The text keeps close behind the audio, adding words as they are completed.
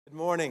Good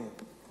morning.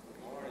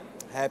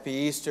 Happy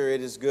Easter.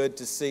 It is good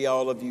to see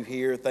all of you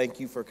here. Thank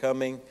you for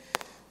coming,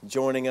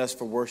 joining us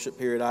for worship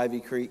here at Ivy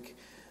Creek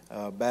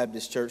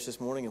Baptist Church this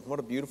morning. And what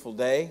a beautiful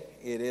day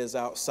it is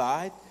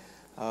outside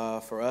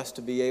for us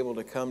to be able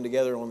to come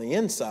together on the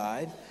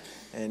inside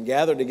and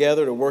gather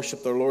together to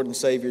worship the Lord and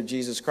Savior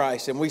Jesus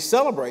Christ. And we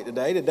celebrate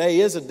today.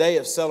 Today is a day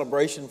of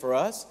celebration for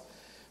us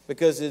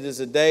because it is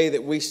a day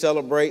that we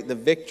celebrate the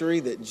victory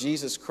that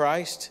Jesus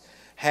Christ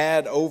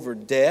had over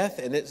death,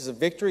 and it's a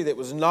victory that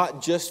was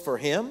not just for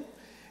him.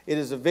 It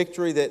is a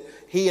victory that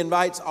he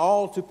invites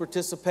all to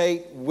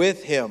participate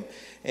with him.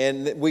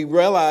 And we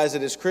realize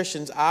that as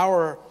Christians,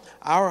 our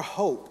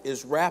hope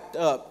is wrapped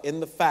up in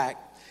the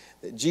fact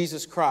that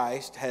Jesus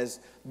Christ has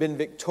been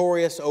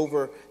victorious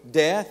over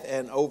death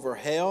and over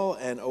hell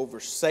and over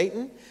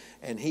Satan,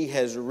 and he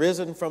has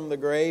risen from the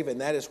grave,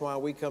 and that is why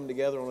we come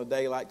together on a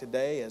day like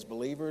today as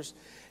believers,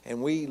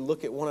 and we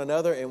look at one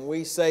another and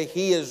we say,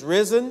 "He is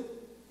risen."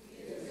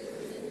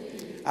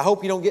 I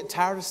hope you don't get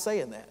tired of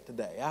saying that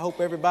today. I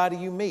hope everybody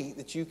you meet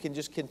that you can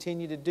just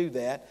continue to do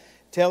that.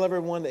 Tell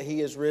everyone that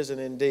he is risen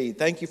indeed.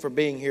 Thank you for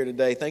being here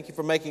today. Thank you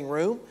for making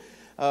room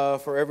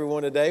for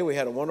everyone today. We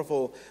had a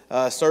wonderful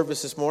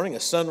service this morning, a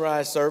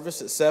sunrise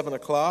service at 7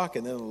 o'clock,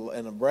 and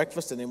then a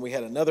breakfast, and then we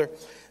had another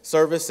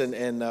service,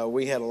 and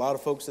we had a lot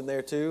of folks in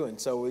there too. And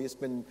so it's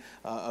been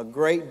a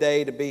great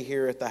day to be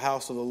here at the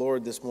house of the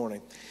Lord this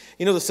morning.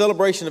 You know, the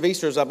celebration of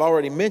Easter, as I've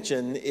already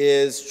mentioned,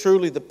 is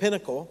truly the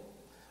pinnacle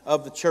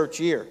of the church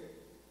year.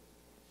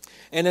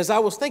 And as I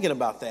was thinking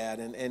about that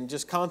and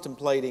just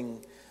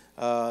contemplating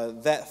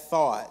that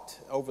thought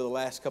over the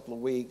last couple of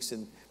weeks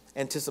in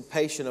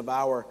anticipation of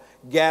our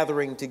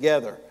gathering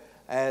together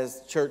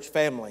as church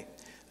family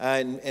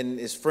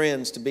and as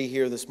friends to be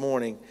here this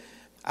morning,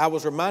 I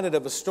was reminded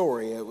of a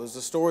story. It was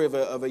the story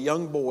of a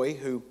young boy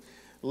who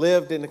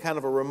lived in a kind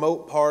of a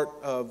remote part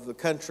of the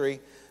country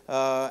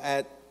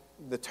at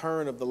the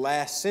turn of the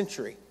last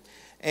century.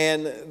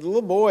 And the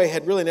little boy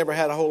had really never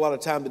had a whole lot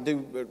of time to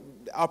do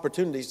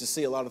opportunities to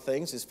see a lot of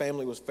things. His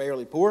family was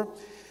fairly poor.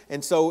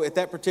 And so at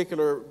that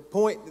particular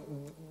point,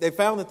 they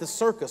found that the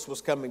circus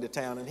was coming to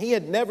town. And he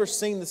had never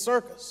seen the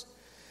circus.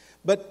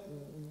 But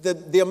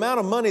the amount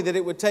of money that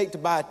it would take to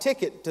buy a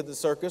ticket to the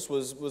circus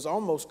was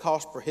almost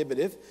cost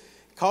prohibitive.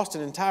 It cost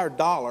an entire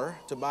 $1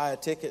 to buy a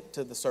ticket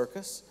to the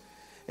circus.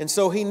 And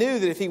so he knew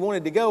that if he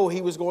wanted to go, he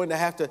was going to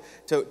have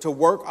to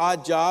work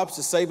odd jobs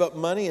to save up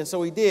money. And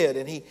so he did.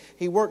 And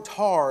he worked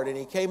hard. And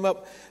he came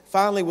up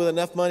finally with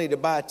enough money to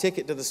buy a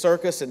ticket to the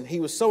circus. And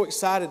he was so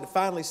excited to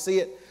finally see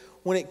it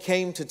when it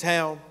came to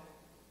town.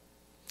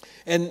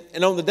 And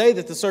on the day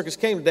that the circus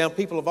came to town,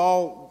 people of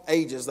all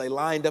ages, they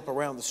lined up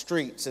around the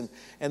streets.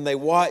 And they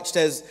watched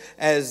as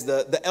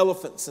the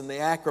elephants and the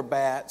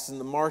acrobats and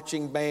the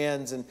marching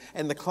bands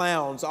and the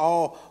clowns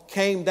all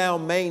came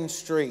down Main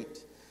Street.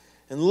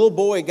 And the little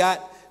boy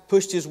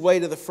pushed his way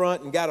to the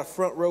front and got a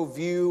front row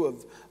view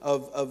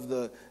of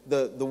the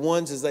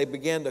ones as they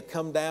began to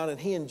come down. And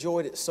he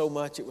enjoyed it so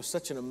much. It was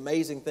such an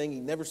amazing thing.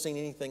 He'd never seen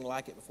anything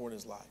like it before in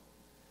his life.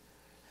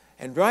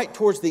 And right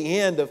towards the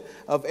end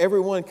of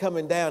everyone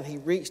coming down, he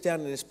reached down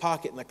in his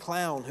pocket, and the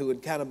clown who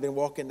had kind of been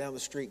walking down the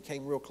street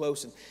came real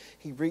close. And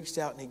he reached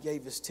out and he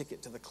gave his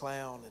ticket to the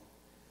clown. And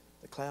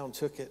the clown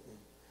took it. And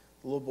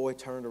the little boy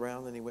turned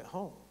around and he went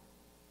home.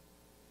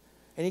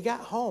 And he got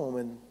home,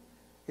 and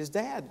his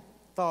dad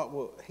thought,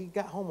 well, he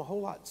got home a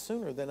whole lot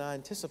sooner than I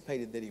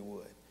anticipated that he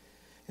would.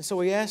 And so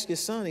he asked his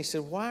son, he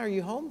said, "Why are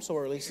you home so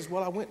early?" He says,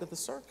 "Well, I went to the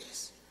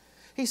circus."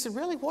 He said,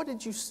 "Really? What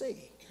did you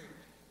see?"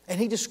 And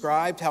he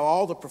described how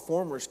all the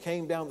performers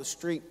came down the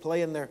street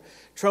playing their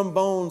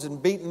trombones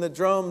and beating the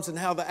drums, and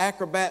how the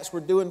acrobats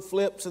were doing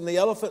flips, and the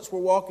elephants were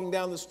walking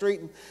down the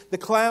street, and the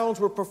clowns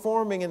were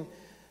performing. And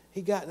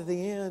he got to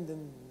the end,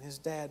 and his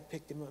dad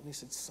picked him up and he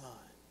said, "Son,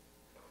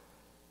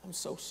 I'm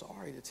so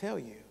sorry to tell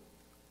you.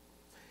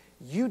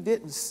 You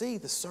didn't see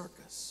the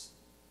circus.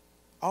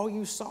 All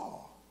you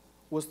saw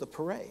was the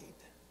parade."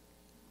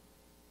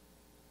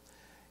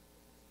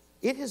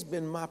 It has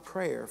been my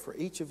prayer for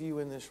each of you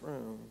in this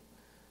room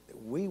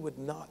that we would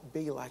not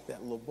be like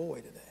that little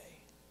boy today.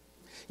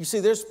 You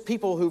see, there's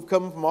people who've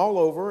come from all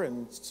over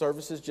in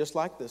services just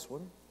like this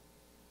one.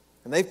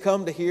 And they've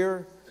come to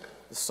hear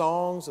the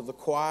songs of the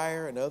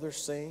choir and others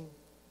sing.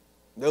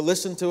 They'll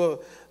listen to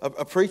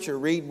a preacher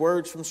read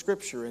words from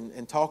Scripture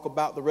and talk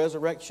about the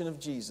resurrection of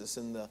Jesus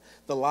and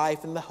the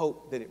life and the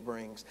hope that it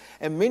brings.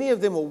 And many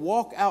of them will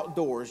walk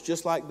outdoors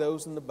just like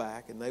those in the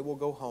back, and they will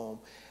go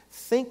home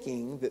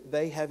thinking that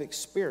they have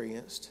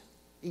experienced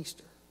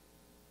Easter.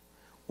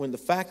 When the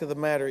fact of the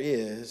matter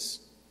is,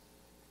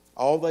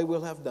 all they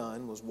will have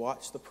done was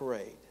watch the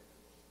parade.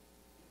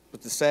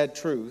 But the sad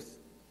truth,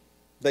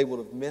 they will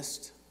have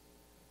missed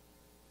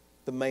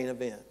the main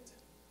event.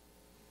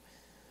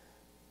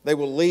 They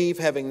will leave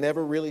having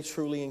never really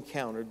truly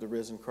encountered the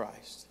risen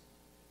Christ.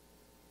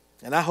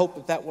 And I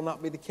hope that will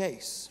not be the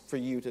case for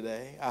you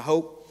today. I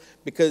hope,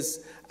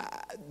 because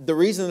the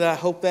reason that I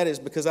hope that is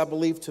because I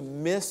believe to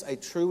miss a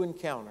true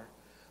encounter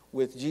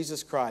with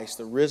Jesus Christ,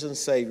 the risen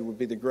Savior, would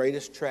be the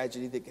greatest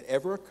tragedy that could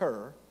ever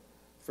occur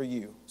for for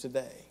you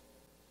today.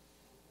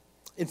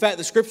 In fact,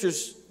 the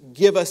Scriptures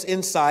give us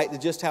insight to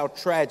just how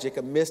tragic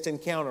a missed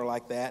encounter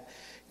like that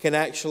can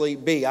actually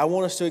be. I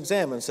want us to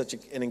examine such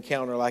an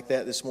encounter like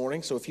that this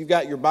morning. So if you've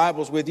got your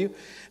Bibles with you,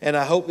 and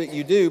I hope that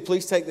you do,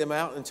 please take them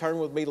out and turn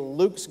with me to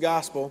Luke's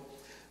Gospel,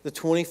 the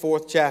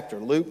 24th chapter.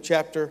 Luke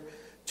chapter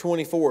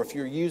 24. If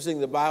you're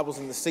using the Bibles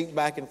in the seat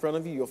back in front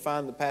of you, you'll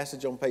find the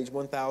passage on page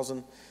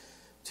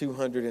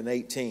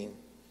 1218.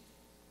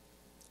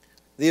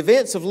 The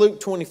events of Luke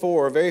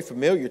 24 are very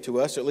familiar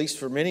to us, at least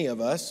for many of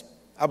us.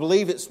 I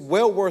believe it's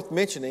well worth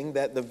mentioning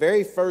that the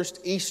very first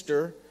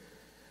Easter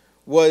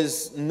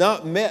was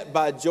not met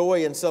by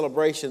joy and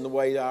celebration the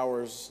way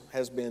ours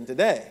has been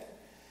today.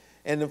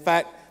 And in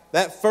fact,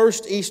 that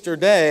first Easter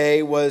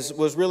day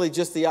was really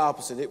just the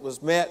opposite. It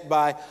was met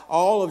by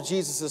all of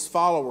Jesus'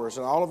 followers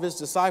and all of his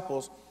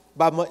disciples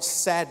by much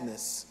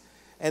sadness.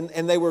 And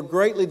they were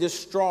greatly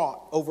distraught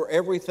over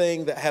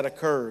everything that had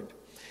occurred.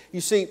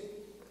 You see,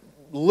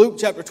 Luke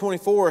chapter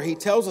 24, he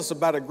tells us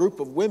about a group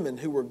of women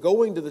who were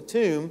going to the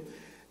tomb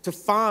to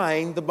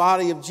find the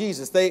body of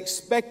Jesus. They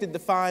expected to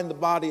find the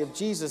body of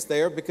Jesus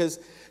there because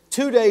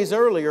 2 days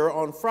earlier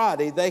on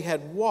Friday, they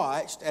had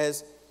watched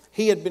as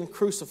he had been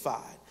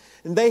crucified.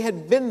 And they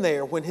had been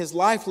there when his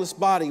lifeless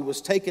body was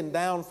taken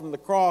down from the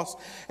cross,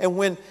 and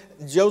when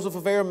Joseph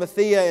of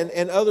Arimathea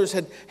and others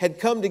had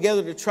come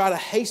together to try to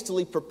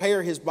hastily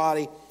prepare his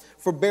body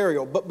for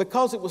burial. But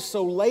because it was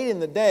so late in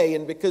the day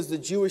and because the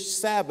Jewish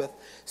Sabbath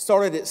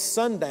started at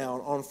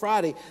sundown on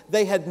Friday,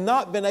 they had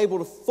not been able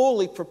to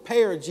fully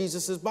prepare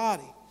Jesus'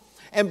 body.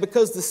 And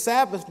because the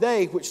Sabbath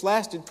day, which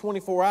lasted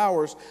 24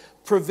 hours,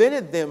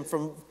 prevented them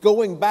from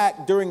going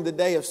back during the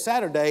day of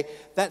Saturday,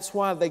 that's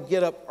why they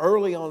get up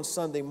early on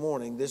Sunday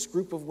morning, this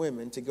group of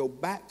women, to go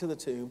back to the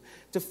tomb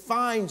to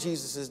find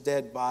Jesus'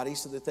 dead body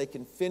so that they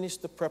can finish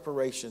the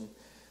preparation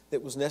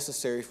that was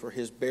necessary for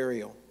his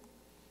burial.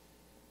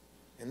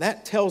 And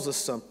that tells us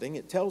something.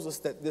 It tells us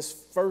that this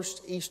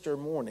first Easter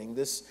morning,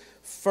 this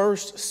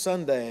first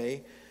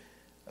Sunday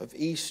of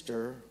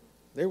Easter,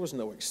 there was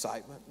no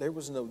excitement. There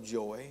was no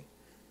joy.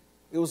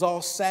 It was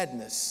all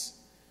sadness.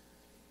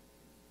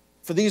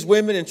 For these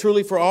women, and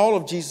truly for all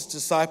of Jesus'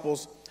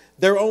 disciples,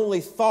 their only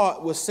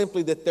thought was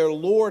simply that their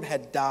Lord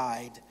had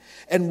died.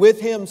 And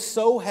with him,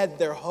 so had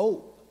their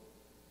hope.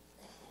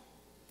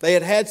 They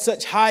had had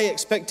such high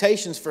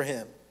expectations for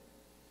him.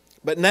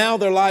 But now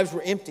their lives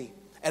were empty.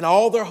 And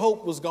all their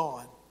hope was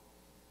gone.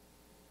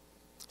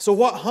 So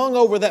what hung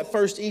over that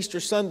first Easter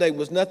Sunday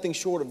was nothing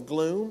short of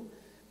gloom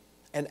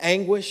and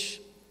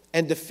anguish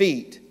and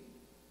defeat,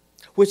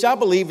 which I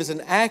believe is an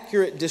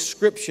accurate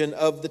description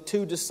of the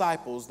two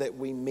disciples that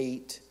we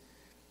meet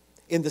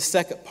in the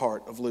second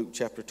part of Luke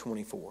chapter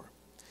 24.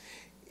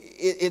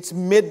 It's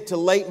mid to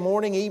late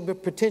morning, even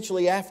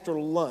potentially after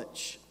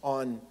lunch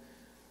on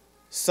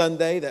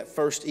Sunday, that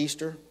first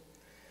Easter.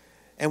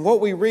 And what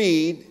we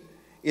read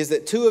is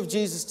that two of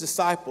Jesus'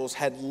 disciples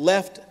had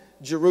left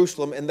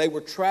Jerusalem and they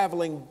were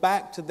traveling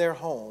back to their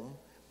home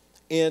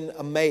in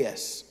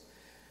Emmaus.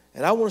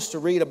 And I want us to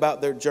read about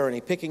their journey,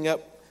 picking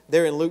up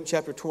there in Luke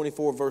chapter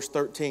 24, verse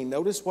 13.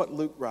 Notice what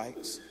Luke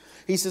writes.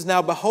 He says,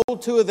 "Now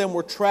behold, two of them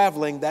were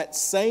traveling that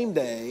same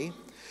day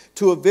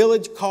to a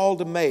village called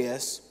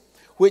Emmaus,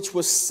 which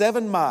was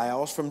 7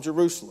 miles from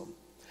Jerusalem.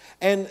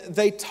 And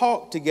they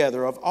talked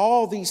together of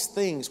all these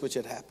things which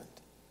had happened.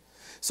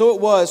 So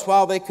it was,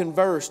 while they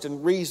conversed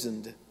and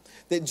reasoned,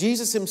 that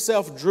Jesus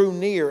himself drew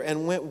near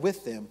and went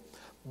with them.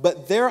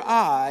 But their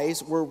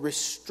eyes were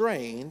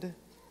restrained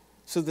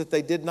so that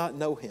they did not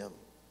know him.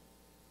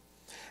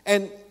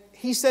 And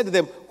he said to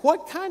them,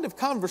 'What kind of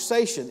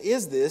conversation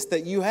is this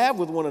that you have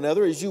with one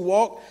another as you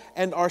walk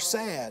and are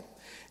sad?'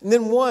 And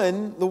then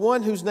the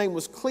one whose name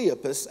was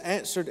Cleopas,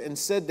 answered and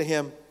said to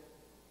him,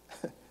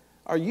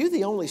 'Are you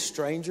the only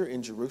stranger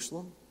in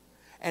Jerusalem?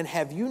 And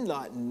have you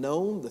not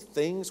known the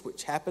things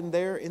which happened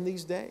there in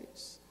these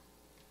days?'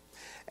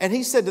 And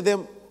he said to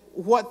them,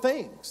 'What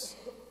things?'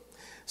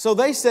 So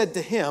they said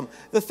to him,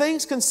 'The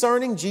things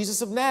concerning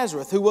Jesus of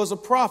Nazareth, who was a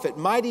prophet,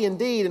 mighty in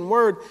deed and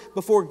word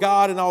before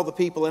God and all the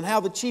people, and how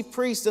the chief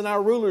priests and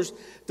our rulers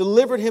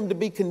delivered him to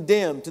be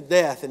condemned to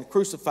death and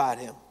crucified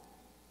him.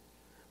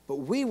 But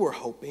we were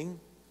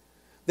hoping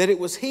that it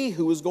was he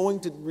who was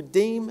going to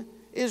redeem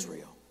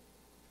Israel.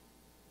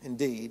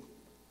 Indeed,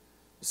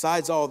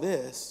 besides all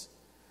this,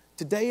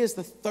 today is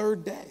the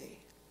 3rd day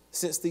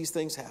since these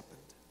things happened.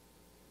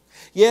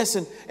 Yes,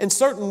 and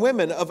certain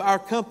women of our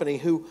company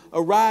who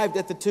arrived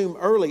at the tomb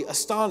early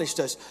astonished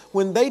us.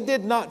 When they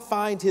did not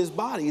find his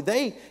body,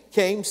 they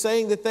came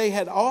saying that they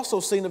had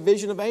also seen a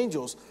vision of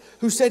angels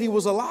who said he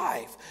was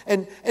alive.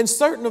 And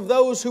certain of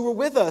those who were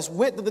with us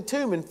went to the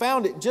tomb and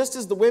found it just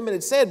as the women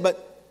had said,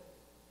 but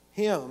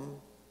him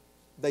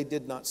they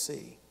did not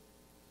see.'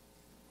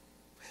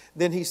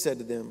 Then he said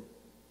to them,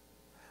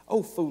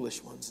 'O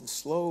foolish ones, and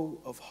slow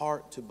of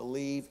heart to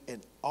believe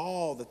in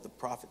all that the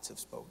prophets have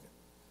spoken.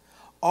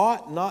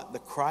 Ought not the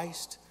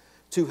Christ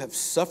to have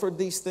suffered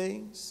these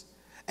things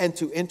and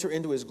to enter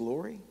into his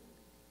glory?'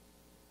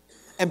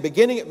 And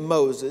beginning at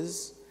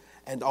Moses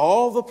and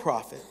all the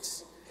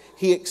prophets,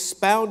 he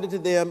expounded to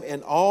them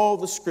in all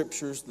the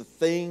Scriptures the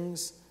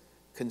things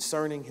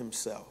concerning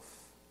himself.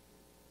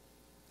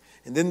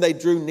 And then they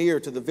drew near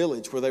to the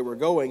village where they were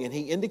going, and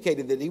he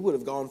indicated that he would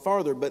have gone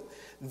farther, but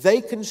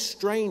they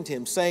constrained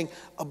him, saying,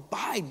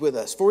 "Abide with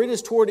us, for it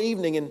is toward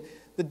evening, and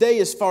the day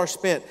is far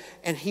spent."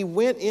 And he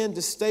went in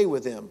to stay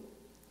with them.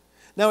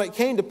 Now it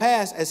came to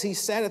pass, as he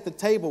sat at the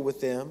table with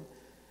them,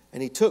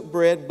 and he took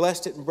bread,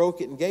 blessed it, and broke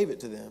it, and gave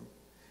it to them.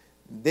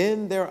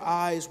 Then their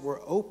eyes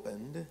were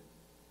opened,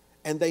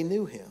 and they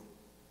knew him,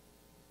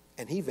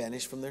 and he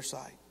vanished from their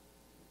sight.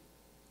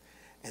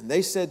 And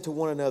they said to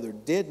one another,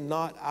 "Did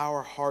not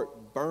our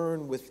heart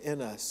burn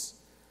within us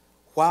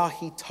while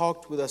he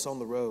talked with us on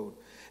the road,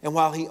 and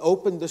while he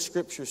opened the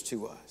Scriptures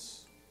to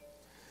us?"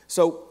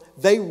 So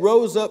they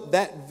rose up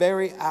that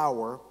very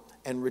hour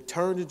and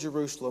returned to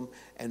Jerusalem,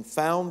 and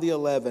found the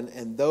 11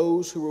 and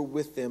those who were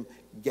with them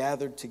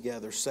gathered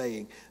together,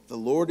 saying, "The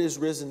Lord is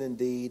risen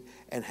indeed,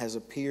 and has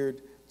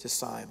appeared to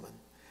Simon."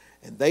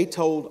 And they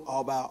told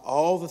about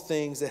all the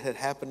things that had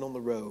happened on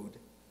the road,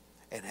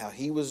 and how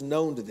he was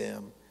known to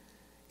them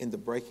in the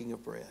breaking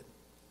of bread.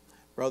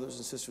 Brothers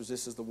and sisters,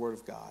 this is the word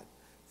of God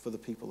for the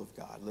people of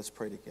God. Let's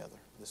pray together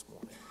this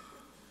morning.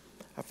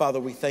 Our Father,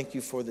 we thank you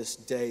for this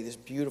day, this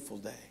beautiful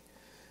day.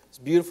 This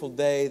beautiful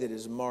day that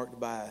is marked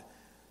by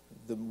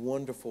the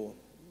wonderful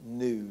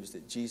news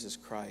that Jesus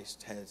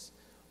Christ has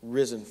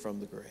risen from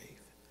the grave.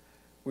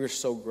 We're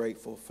so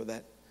grateful for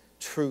that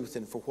truth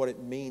and for what it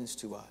means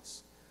to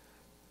us.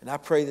 And I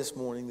pray this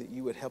morning that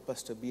you would help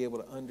us to be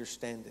able to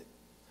understand it.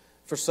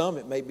 For some,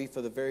 it may be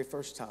for the very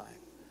first time.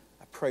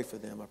 I pray for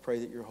them. I pray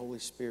that your Holy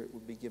Spirit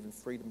would be given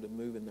freedom to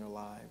move in their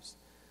lives,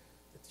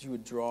 that you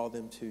would draw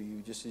them to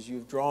you, just as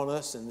you've drawn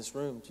us in this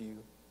room to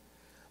you.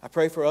 I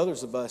pray for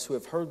others of us who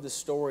have heard this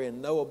story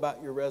and know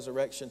about your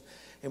resurrection,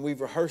 and we've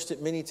rehearsed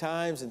it many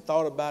times and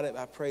thought about it.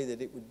 I pray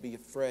that it would be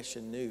fresh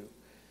and new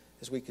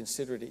as we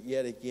considered it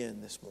yet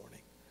again this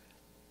morning.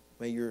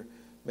 May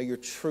your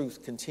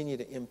truth continue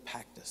to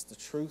impact us, the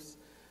truth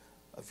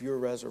of your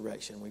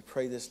resurrection. We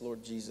pray this,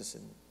 Lord Jesus,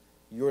 in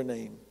your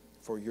name,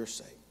 for your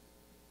sake.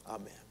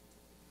 Amen.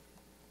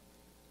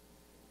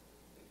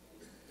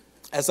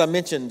 As I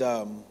mentioned,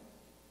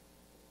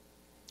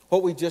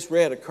 what we just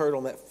read occurred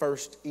on that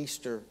first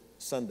Easter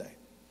Sunday.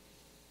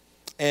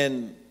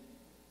 And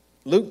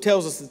Luke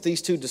tells us that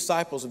these two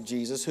disciples of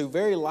Jesus, who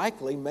very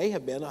likely may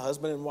have been a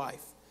husband and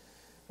wife.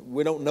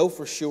 We don't know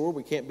for sure.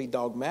 We can't be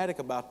dogmatic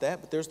about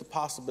that, but there's the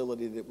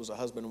possibility that it was a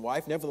husband and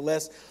wife.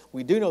 Nevertheless,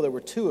 we do know there were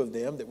two of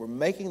them that were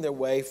making their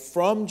way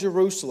from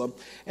Jerusalem,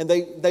 and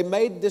they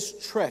made this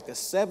trek, a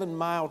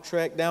 7-mile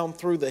trek down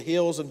through the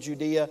hills of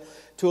Judea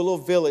to a little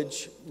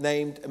village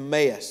named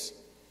Emmaus.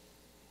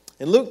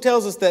 And Luke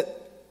tells us that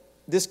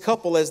this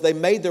couple, as they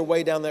made their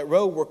way down that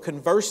road, were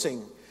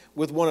conversing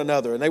with one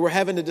another, and they were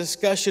having a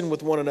discussion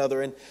with one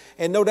another,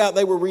 and no doubt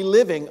they were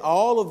reliving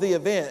all of the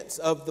events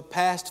of the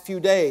past few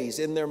days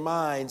in their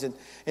minds,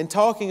 and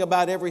talking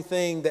about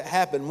everything that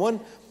happened.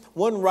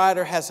 One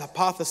writer has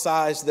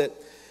hypothesized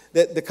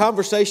that the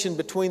conversation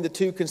between the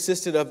two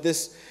consisted of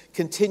this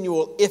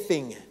continual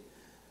ifing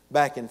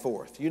back and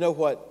forth. You know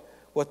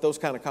what those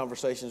kind of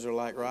conversations are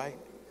like, right?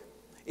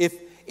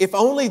 If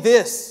only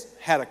this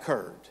had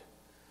occurred,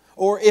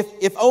 or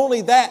if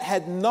only that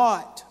had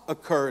not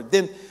occurred,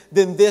 then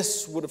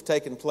this would have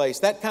taken place.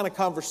 That kind of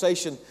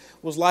conversation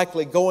was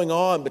likely going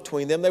on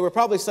between them. They were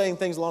probably saying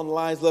things along the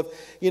lines of,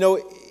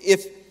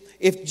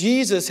 if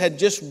Jesus had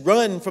just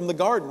run from the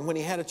garden when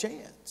he had a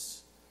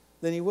chance,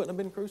 then he wouldn't have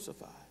been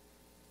crucified.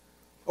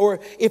 Or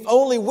if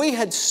only we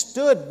had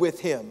stood with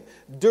him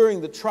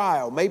during the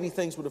trial, maybe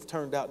things would have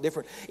turned out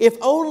different. If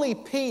only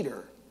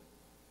Peter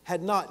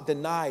had not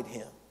denied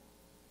him.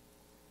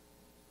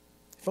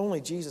 If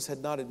only Jesus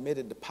had not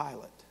admitted to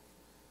Pilate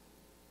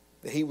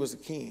that he was a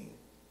king.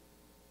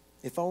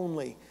 If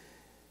only.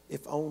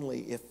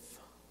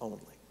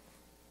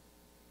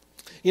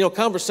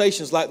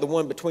 Conversations like the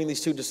one between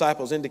these two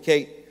disciples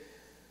indicate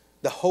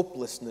the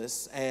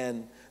hopelessness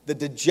and the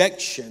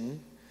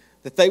dejection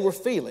that they were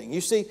feeling.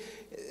 You see,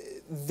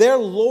 their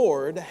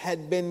Lord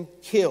had been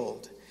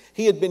killed.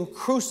 He had been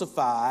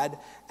crucified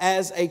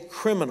as a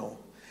criminal.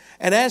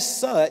 And as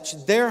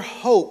such, their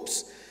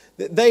hopes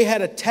that they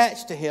had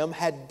attached to him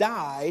had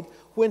died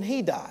when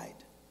he died.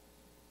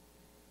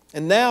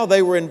 And now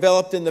they were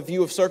enveloped in the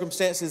view of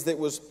circumstances that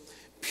was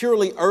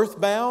purely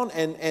earthbound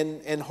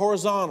and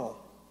horizontal.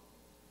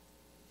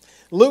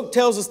 Luke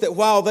tells us that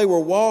while they were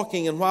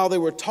walking and while they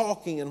were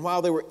talking and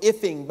while they were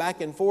ifing back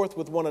and forth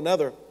with one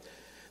another,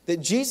 that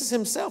Jesus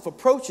himself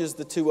approaches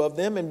the two of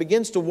them and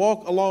begins to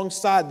walk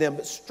alongside them.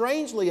 But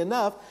strangely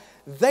enough,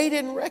 they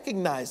didn't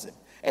recognize him.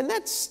 And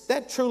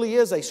that truly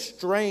is a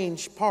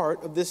strange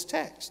part of this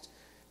text.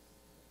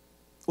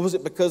 Was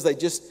it because they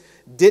just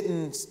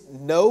didn't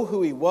know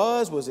who he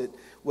was? Was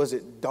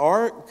it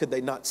dark? Could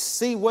they not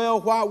see well?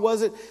 Why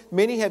was it?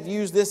 Many have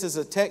used this as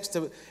a text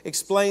to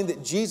explain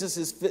that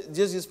Jesus'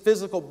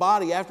 physical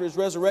body after his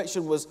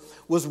resurrection was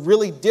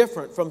really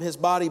different from his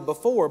body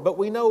before. But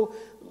we know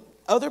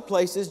other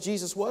places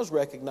Jesus was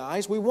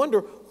recognized. We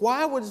wonder,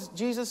 why was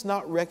Jesus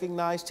not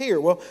recognized here?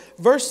 Well,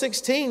 verse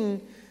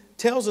 16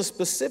 tells us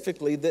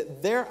specifically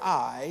that their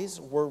eyes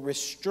were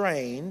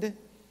restrained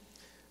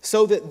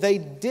so that they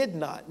did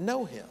not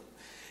know him.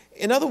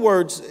 In other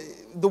words,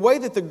 the way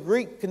that the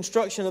Greek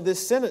construction of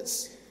this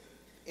sentence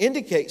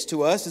indicates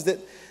to us is that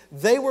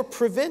they were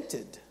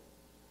prevented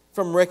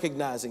from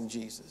recognizing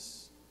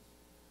Jesus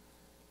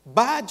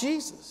by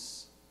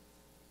Jesus.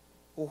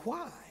 Well,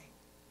 why?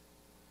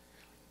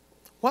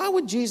 Why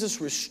would Jesus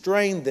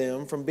restrain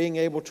them from being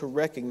able to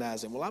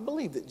recognize him? Well, I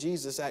believe that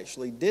Jesus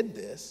actually did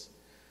this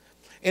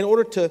in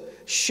order to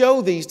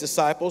show these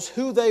disciples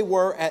who they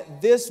were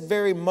at this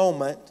very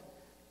moment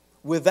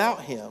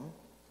without him,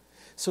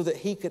 so that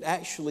he could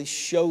actually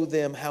show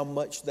them how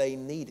much they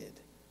needed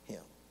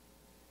him.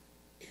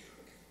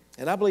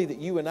 And I believe that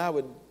you and I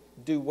would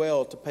do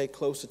well to pay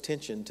close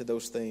attention to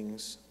those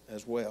things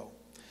as well.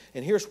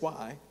 And here's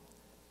why.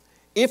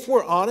 If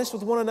we're honest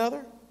with one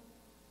another,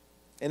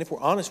 and if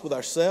we're honest with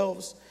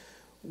ourselves,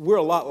 we're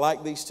a lot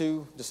like these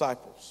two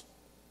disciples.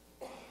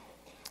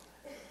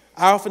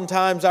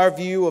 Oftentimes, our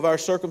view of our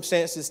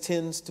circumstances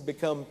tends to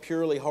become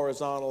purely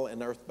horizontal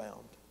and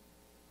earthbound.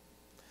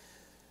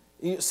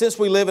 Since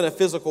we live in a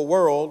physical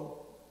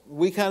world,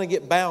 we kind of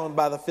get bound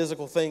by the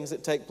physical things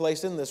that take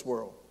place in this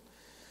world.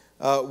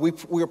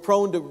 We are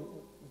prone to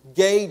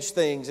gauge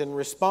things and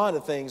respond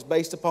to things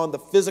based upon the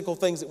physical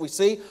things that we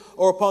see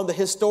or upon the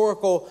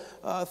historical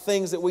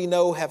things that we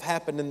know have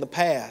happened in the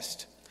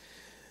past.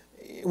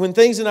 When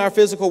things in our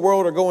physical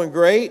world are going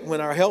great,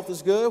 when our health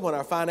is good, when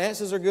our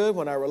finances are good,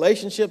 when our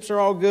relationships are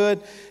all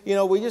good,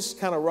 we just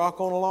kind of rock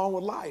on along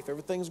with life.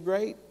 Everything's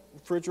great. The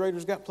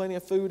refrigerator's got plenty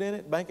of food in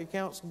it. Bank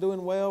account's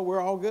doing well.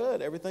 We're all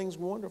good. Everything's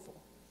wonderful.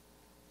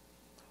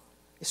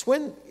 It's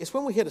when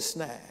we hit a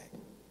snag.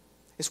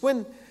 It's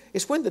when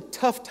the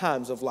tough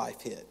times of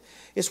life hit.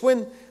 It's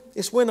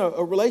when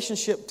a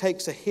relationship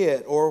takes a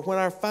hit, or when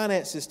our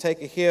finances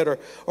take a hit,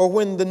 or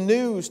when the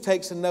news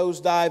takes a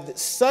nosedive, that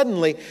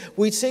suddenly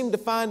we seem to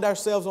find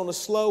ourselves on a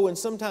slow and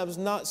sometimes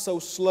not so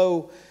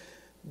slow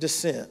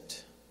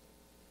descent.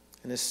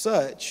 And as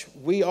such,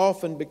 we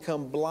often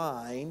become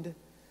blind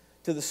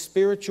to the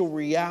spiritual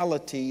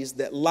realities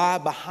that lie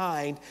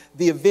behind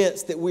the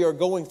events that we are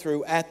going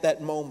through at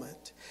that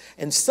moment.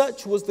 And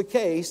such was the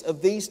case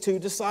of these two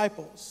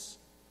disciples.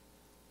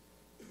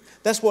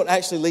 That's what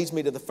actually leads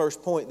me to the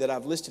first point that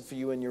I've listed for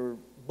you in your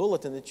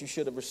bulletin that you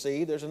should have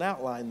received. There's an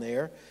outline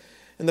there.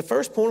 And the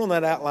first point on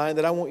that outline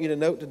that I want you to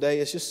note today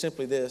is just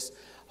simply this.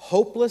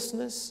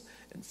 Hopelessness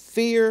and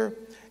fear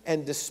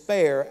and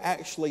despair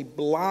actually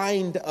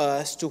blind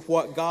us to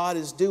what God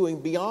is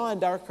doing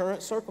beyond our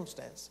current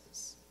circumstances.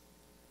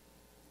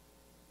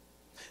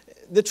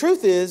 The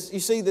truth is, you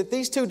see, that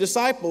these two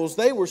disciples,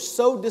 they were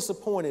so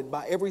disappointed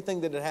by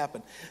everything that had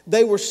happened.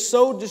 They were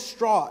so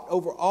distraught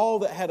over all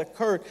that had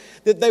occurred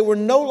that they were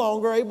no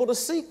longer able to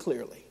see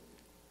clearly.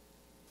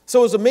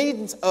 So as a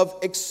means of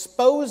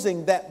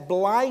exposing that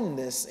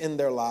blindness in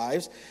their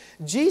lives,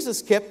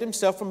 Jesus kept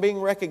himself from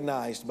being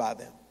recognized by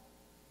them.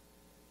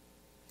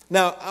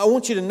 Now, I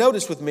want you to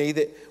notice with me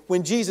that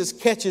when Jesus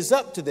catches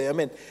up to them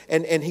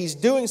and he's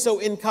doing so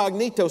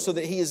incognito so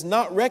that he is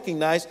not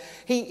recognized,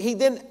 he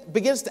then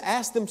begins to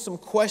ask them some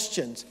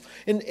questions.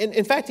 And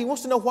in fact, he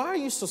wants to know, why are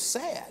you so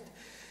sad?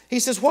 He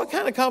says, what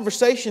kind of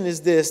conversation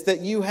is this that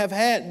you have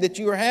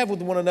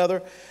with one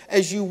another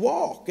as you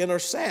walk and are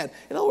sad?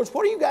 In other words,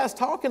 what are you guys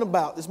talking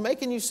about that's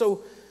making you so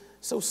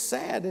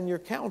sad in your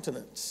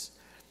countenance?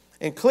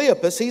 And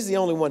Cleopas, he's the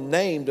only one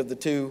named of the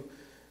two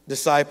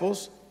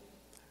disciples.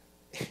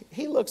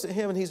 He looks at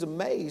him and he's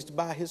amazed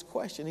by his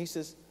question. He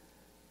says,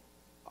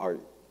 Are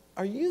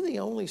you the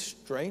only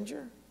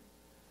stranger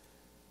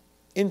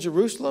in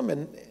Jerusalem?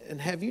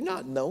 And have you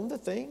not known the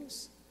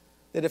things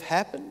that have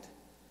happened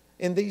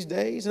in these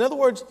days? In other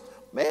words,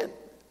 man,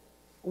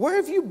 where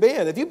have you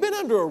been? Have you been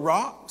under a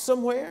rock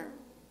somewhere?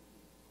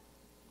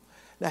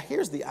 Now,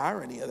 here's the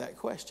irony of that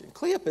question.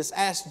 Cleopas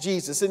asked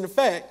Jesus, in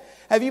effect,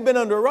 have you been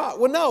under a rock?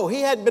 Well, no,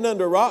 he hadn't been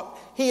under a rock.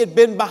 He had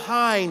been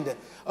behind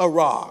a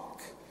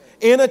rock,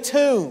 in a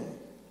tomb.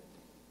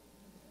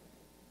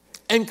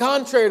 And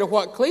contrary to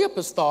what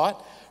Cleopas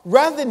thought,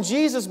 rather than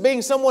Jesus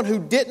being someone who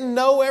didn't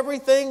know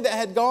everything that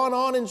had gone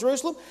on in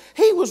Jerusalem,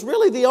 he was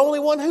really the only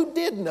one who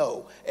did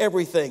know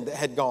everything that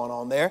had gone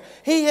on there.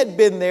 He had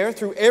been there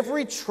through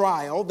every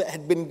trial that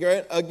had been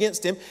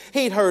against him.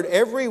 He'd heard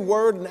every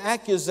word and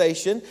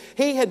accusation.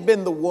 He had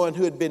been the one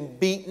who had been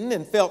beaten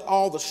and felt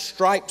all the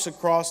stripes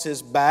across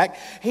his back.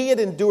 He had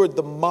endured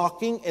the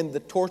mocking and the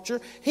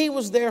torture. He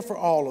was there for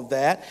all of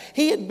that.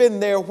 He had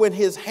been there when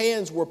his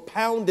hands were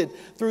pounded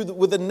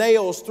with the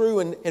nails through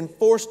and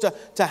forced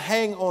to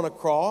hang on a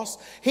cross.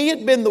 He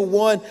had been the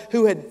one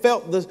who had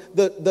felt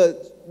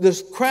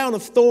the crown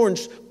of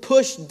thorns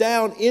pushed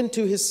down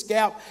into his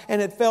scalp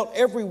and had felt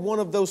every one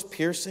of those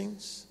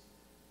piercings.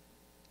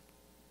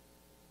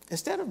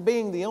 Instead of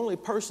being the only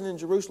person in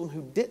Jerusalem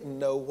who didn't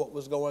know what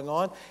was going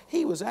on,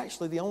 he was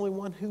actually the only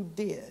one who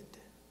did.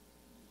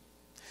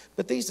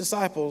 But these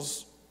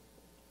disciples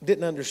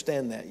didn't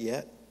understand that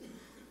yet.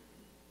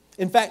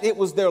 In fact, it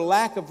was their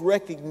lack of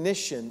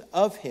recognition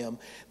of Him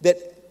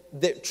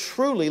that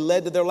truly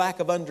led to their lack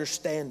of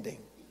understanding.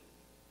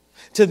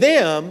 To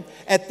them,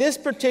 at this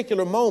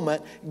particular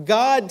moment,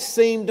 God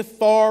seemed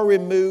far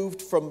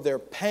removed from their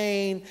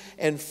pain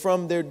and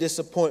from their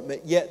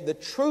disappointment. Yet the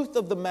truth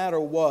of the matter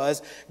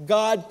was,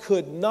 God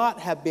could not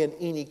have been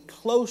any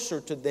closer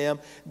to them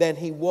than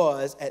He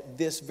was at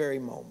this very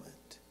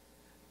moment.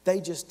 They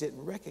just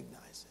didn't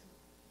recognize Him.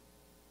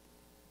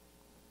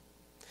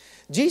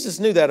 Jesus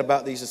knew that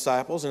about these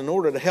disciples, and in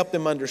order to help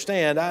them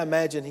understand, I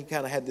imagine He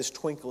kind of had this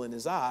twinkle in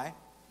His eye.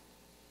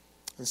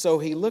 And so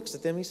He looks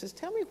at them, He says,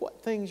 tell me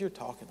what things you're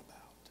talking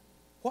about.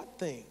 What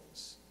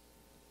things?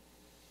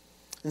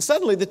 And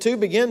suddenly the two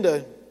begin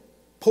to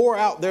pour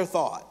out their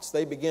thoughts.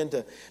 They begin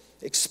to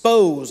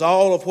expose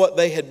all of what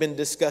they had been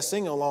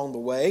discussing along the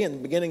way.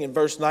 And beginning in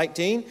verse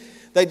 19,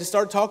 they just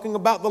start talking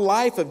about the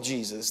life of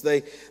Jesus.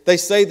 They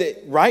say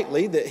that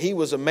rightly that He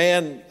was a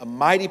man, a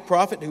mighty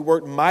prophet who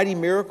worked mighty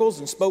miracles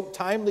and spoke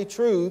timely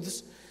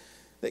truths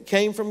that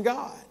came from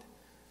God.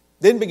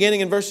 Then beginning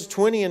in verses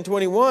 20 and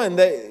 21,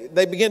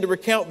 they begin to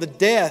recount the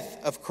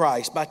death of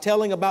Christ by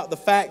telling about the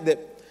fact that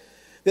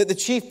the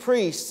chief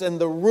priests and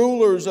the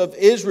rulers of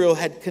Israel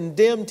had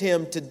condemned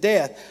Him to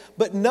death.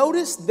 But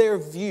notice their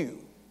view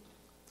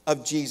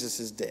of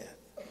Jesus' death.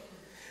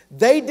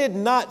 They did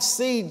not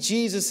see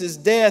Jesus'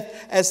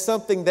 death as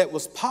something that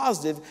was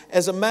positive.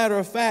 As a matter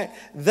of fact,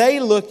 they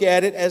look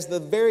at it as the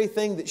very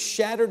thing that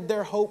shattered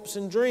their hopes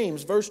and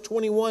dreams. Verse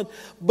 21,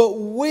 but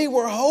we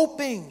were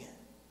hoping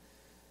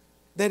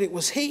that it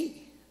was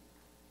He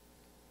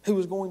who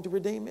was going to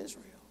redeem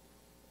Israel.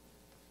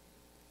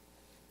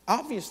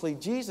 Obviously,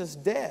 Jesus'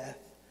 death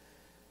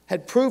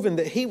had proven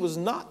that He was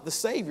not the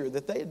Savior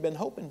that they had been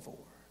hoping for.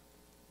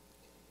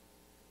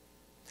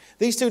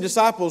 These two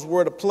disciples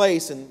were at a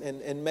place,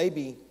 and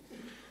maybe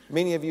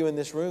many of you in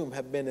this room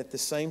have been at the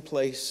same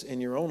place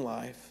in your own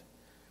life,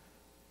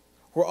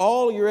 where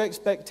all your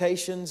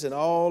expectations and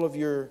all of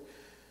your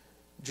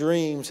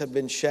dreams have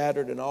been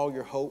shattered and all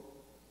your hope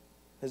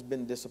has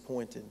been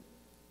disappointed.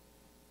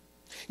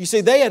 You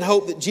see, they had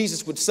hoped that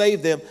Jesus would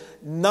save them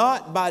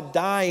not by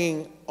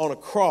dying on a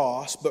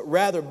cross, but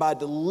rather by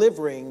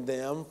delivering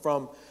them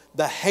from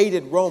the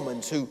hated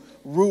Romans who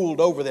ruled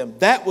over them.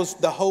 That was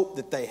the hope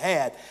that they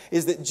had,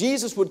 is that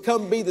Jesus would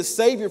come be the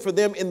Savior for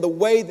them in the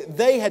way that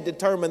they had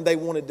determined they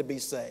wanted to be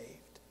saved.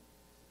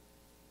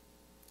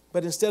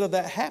 But instead of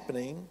that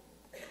happening,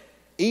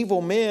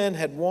 evil men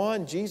had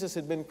won, Jesus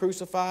had been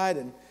crucified,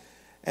 and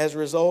as a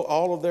result,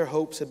 all of their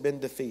hopes had been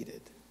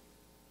defeated.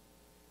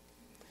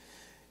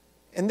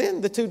 And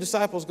then the two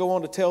disciples go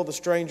on to tell the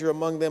stranger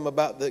among them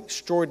about the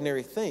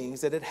extraordinary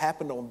things that had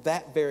happened on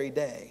that very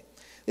day.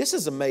 This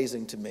is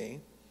amazing to me.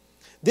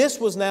 This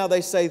was now,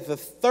 they say, the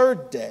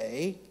third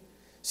day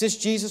since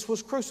Jesus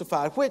was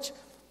crucified,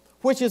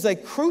 which is a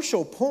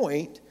crucial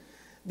point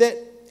that,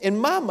 in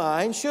my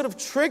mind, should have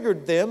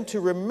triggered them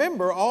to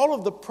remember all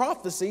of the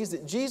prophecies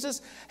that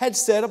Jesus had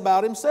said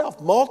about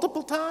Himself.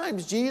 Multiple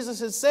times Jesus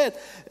had said,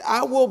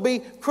 I will be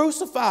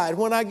crucified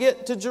when I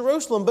get to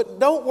Jerusalem, but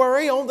don't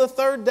worry, on the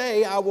third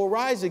day I will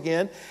rise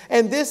again.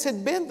 And this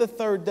had been the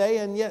third day,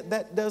 and yet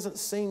that doesn't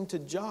seem to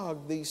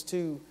jog these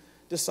two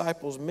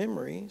disciples'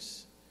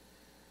 memories.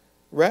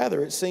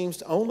 Rather, it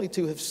seems only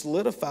to have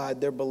solidified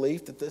their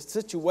belief that the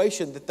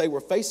situation that they were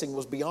facing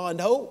was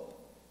beyond hope.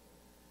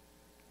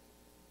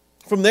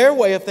 From their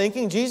way of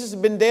thinking, Jesus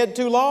had been dead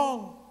too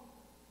long.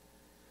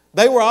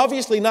 They were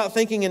obviously not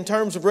thinking in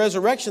terms of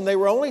resurrection. They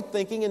were only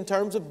thinking in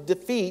terms of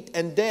defeat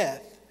and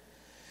death.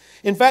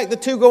 In fact, the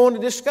two go on to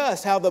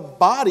discuss how the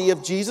body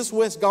of Jesus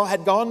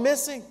had gone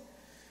missing.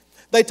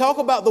 They talk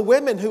about the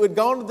women who had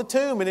gone to the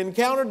tomb and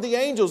encountered the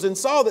angels and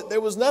saw that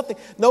there was nothing.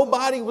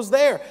 Nobody was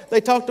there.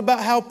 They talked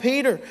about how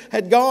Peter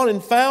had gone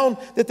and found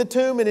that the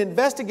tomb and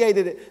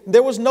investigated it.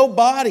 There was no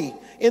body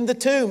in the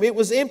tomb. It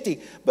was empty.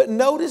 But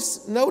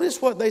notice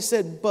what they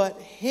said. But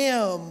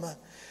Him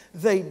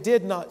they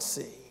did not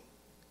see.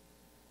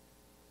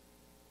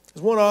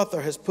 As one author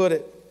has put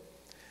it,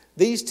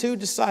 these two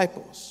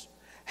disciples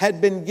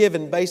had been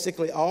given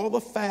basically all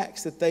the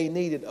facts that they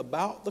needed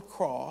about the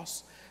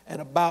cross and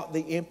about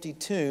the empty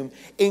tomb,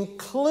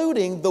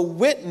 including the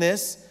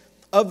witness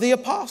of the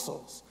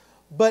apostles.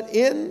 But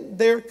in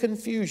their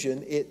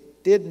confusion,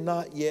 it did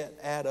not yet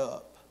add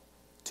up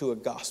to a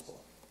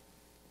gospel.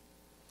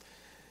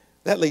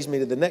 That leads me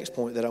to the next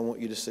point that I want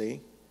you to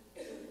see.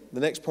 The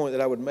next point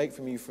that I would make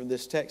from you from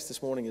this text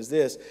this morning is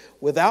this.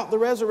 Without the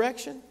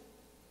resurrection,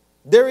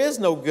 there is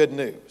no good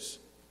news.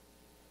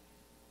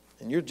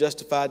 And you're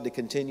justified to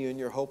continue in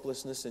your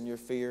hopelessness and your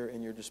fear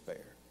and your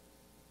despair.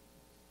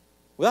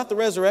 Without the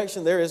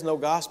resurrection, there is no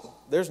gospel.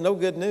 There's no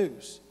good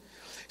news.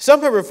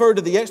 Some have referred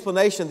to the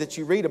explanation that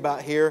you read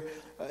about here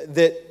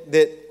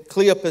that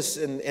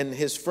Cleopas and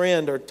his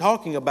friend are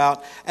talking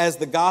about as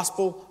the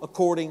gospel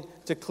according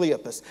to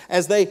Cleopas.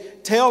 As they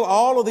tell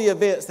all of the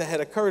events that had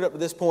occurred up to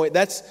this point,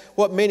 that's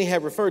what many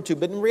have referred to.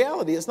 But in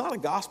reality, it's not a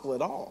gospel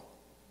at all.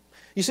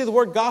 You see, the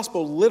word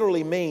gospel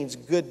literally means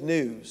good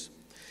news.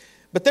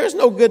 But there's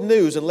no good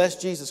news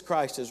unless Jesus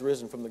Christ has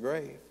risen from the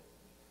grave.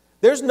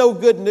 There's no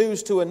good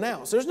news to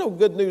announce. There's no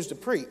good news to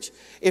preach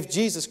if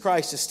Jesus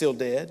Christ is still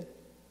dead.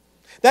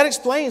 That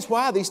explains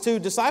why these two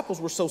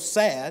disciples were so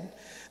sad.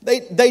 They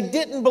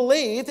didn't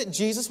believe that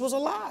Jesus was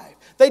alive.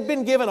 They'd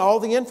been given all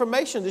the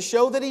information to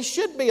show that he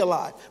should be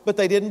alive, but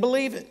they didn't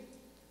believe it.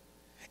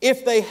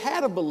 If they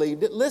had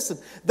believed it, listen,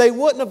 they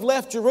wouldn't have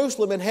left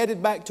Jerusalem and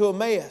headed back to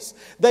Emmaus.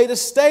 They'd have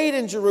stayed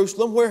in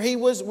Jerusalem where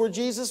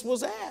Jesus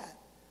was at.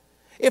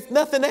 If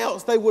nothing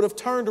else, they would have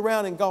turned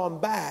around and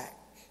gone back.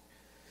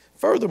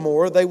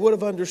 Furthermore, they would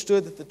have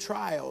understood that the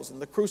trials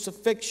and the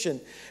crucifixion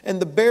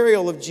and the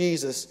burial of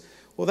Jesus,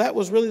 well, that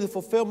was really the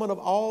fulfillment of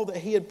all that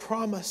he had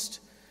promised.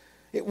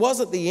 It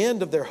wasn't the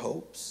end of their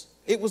hopes.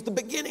 It was the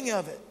beginning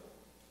of it.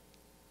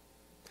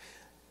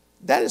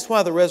 That is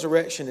why the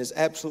resurrection is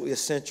absolutely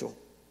essential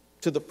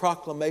to the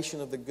proclamation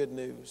of the good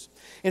news.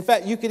 In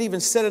fact, you could even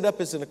set it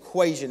up as an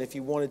equation if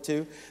you wanted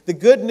to. The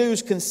good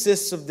news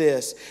consists of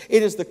this.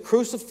 It is the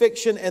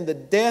crucifixion and the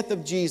death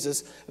of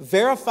Jesus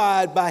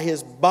verified by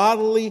his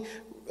bodily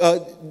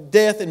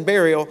death and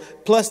burial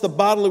plus the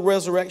bodily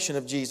resurrection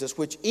of Jesus,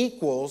 which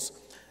equals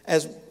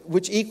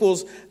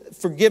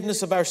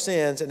forgiveness of our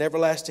sins and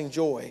everlasting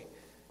joy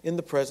in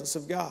the presence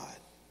of God.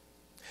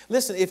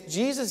 Listen, if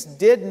Jesus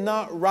did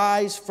not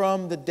rise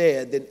from the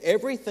dead, then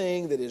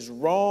everything that is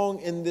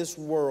wrong in this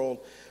world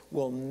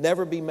will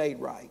never be made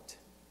right.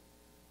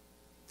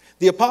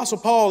 The Apostle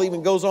Paul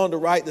even goes on to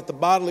write that the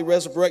bodily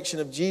resurrection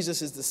of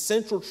Jesus is the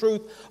central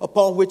truth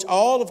upon which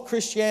all of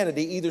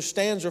Christianity either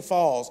stands or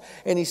falls.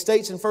 And he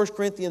states in 1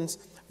 Corinthians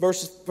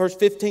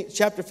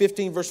chapter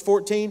 15, verse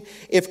 14,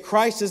 if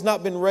Christ has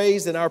not been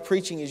raised, then our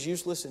preaching is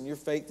useless and your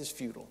faith is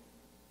futile.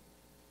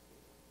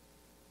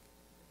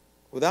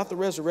 Without the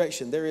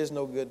resurrection, there is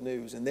no good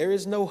news, and there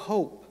is no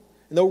hope,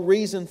 no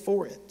reason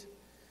for it.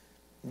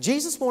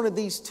 Jesus wanted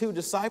these two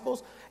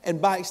disciples,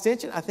 and by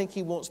extension, I think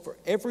he wants for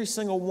every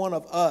single one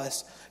of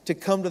us to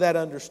come to that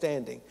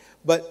understanding.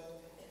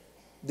 But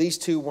these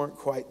two weren't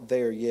quite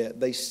there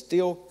yet. They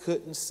still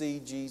couldn't see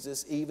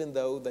Jesus, even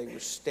though they were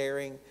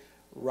staring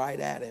right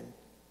at him.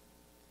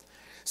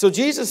 So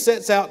Jesus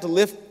sets out to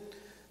lift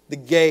the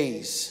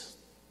gaze.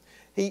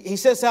 He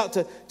sets out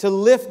to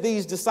lift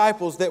these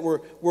disciples that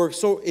were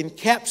so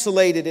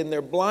encapsulated in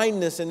their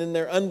blindness and in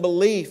their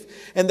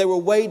unbelief, and they were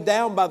weighed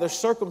down by their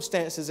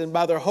circumstances and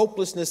by their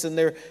hopelessness and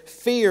their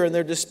fear and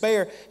their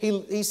despair.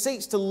 He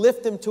seeks to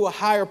lift them to a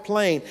higher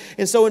plane.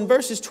 And so in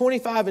verses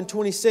 25 and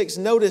 26,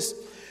 notice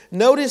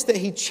that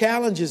he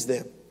challenges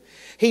them.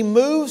 He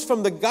moves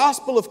from the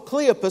gospel of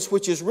Cleopas,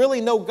 which is really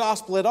no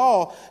gospel at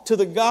all, to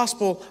the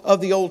gospel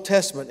of the Old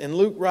Testament. And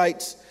Luke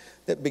writes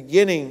that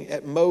beginning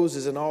at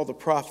Moses and all the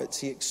prophets,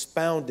 he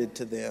expounded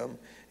to them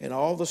in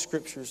all the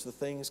scriptures the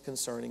things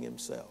concerning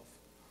himself.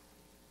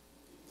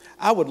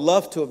 I would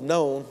love to have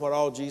known what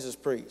all Jesus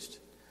preached.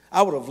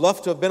 I would have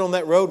loved to have been on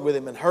that road with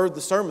him and heard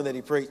the sermon that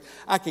he preached.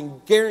 I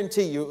can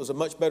guarantee you it was a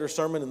much better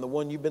sermon than the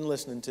one you've been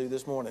listening to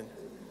this morning.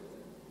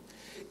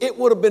 It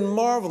would have been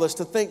marvelous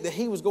to think that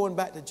he was going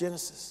back to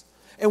Genesis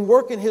and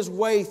working his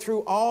way through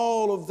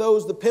all of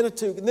those, the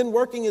Pentateuch, and then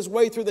working his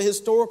way through the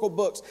historical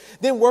books,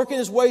 then working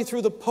his way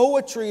through the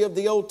poetry of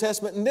the Old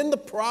Testament, and then the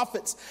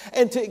prophets,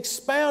 and to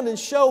expound and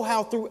show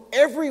how through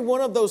every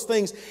one of those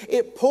things,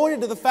 it pointed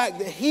to the fact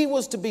that he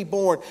was to be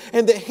born,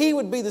 and that he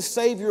would be the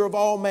Savior of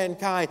all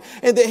mankind,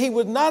 and that he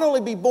would not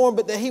only be born,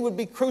 but that he would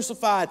be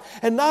crucified.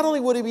 And not only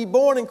would he be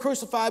born and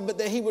crucified, but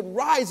that he would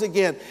rise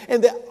again,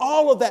 and that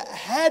all of that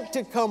had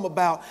to come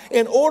about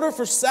in order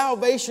for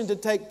salvation to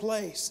take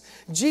place.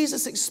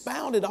 Jesus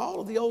expounded all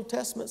of the Old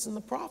Testaments and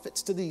the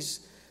prophets to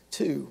these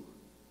two.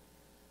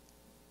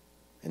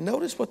 And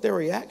notice what their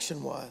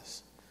reaction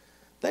was.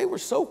 They were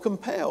so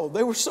compelled,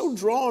 they were so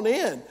drawn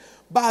in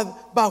by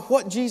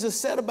what Jesus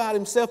said about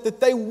himself that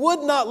they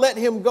would not let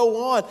him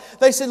go on.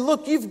 They said,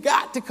 look, you've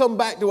got to come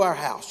back to our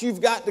house.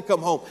 You've got to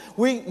come home.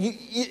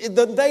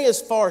 The day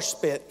is far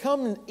spent.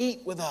 Come and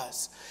eat with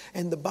us.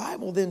 And the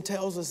Bible then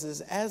tells us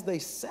is as they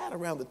sat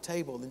around the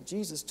table, then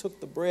Jesus took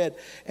the bread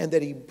and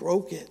that he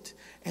broke it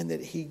and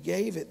that he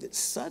gave it, that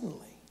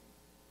suddenly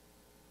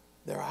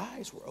their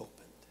eyes were opened.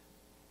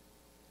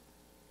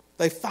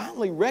 They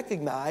finally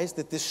recognized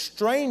that this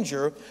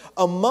stranger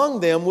among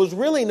them was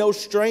really no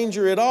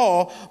stranger at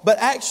all, but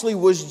actually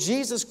was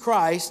Jesus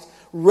Christ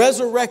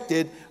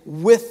resurrected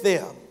with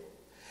them.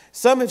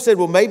 Some have said,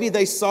 well, maybe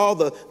they saw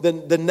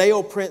the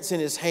nail prints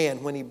in his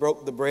hand when he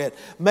broke the bread.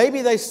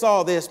 Maybe they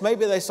saw this,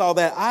 maybe they saw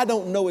that. I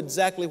don't know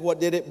exactly what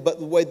did it, but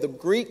the way the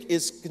Greek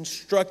is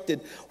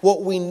constructed,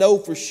 what we know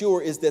for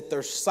sure is that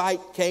their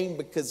sight came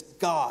because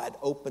God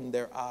opened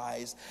their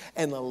eyes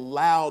and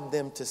allowed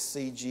them to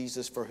see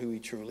Jesus for who he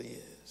truly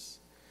is.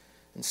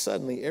 And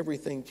suddenly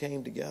everything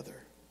came together.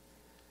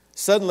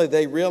 Suddenly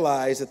they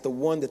realized that the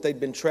one that they'd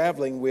been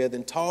traveling with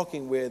and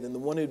talking with and the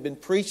one who'd been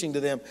preaching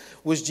to them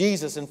was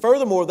Jesus. And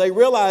furthermore, they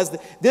realized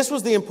that this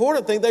was the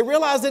important thing. They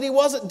realized that he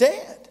wasn't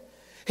dead.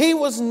 He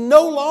was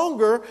no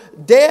longer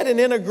dead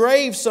and in a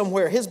grave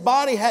somewhere. His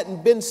body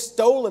hadn't been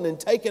stolen and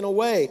taken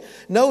away.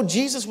 No,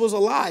 Jesus was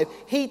alive.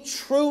 He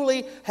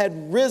truly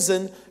had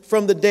risen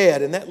from the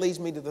dead. And that leads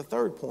me to the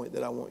third point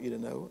that I want you to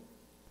know.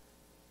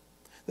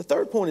 The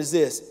third point is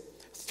this.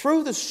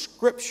 Through the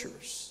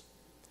Scriptures,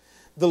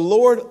 the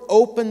Lord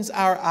opens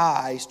our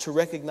eyes to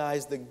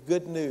recognize the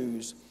good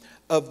news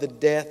of the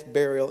death,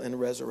 burial, and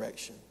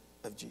resurrection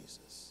of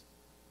Jesus.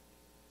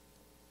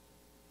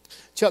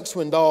 Chuck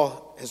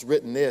Swindoll has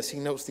written this. He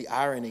notes the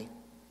irony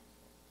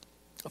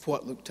of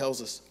what Luke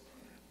tells us.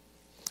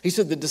 He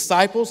said, the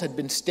disciples had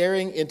been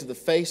staring into the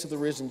face of the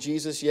risen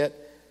Jesus, yet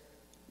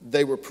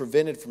they were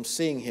prevented from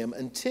seeing him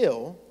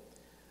until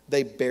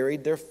they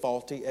buried their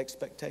faulty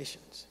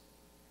expectations.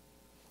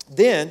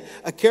 Then,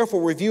 a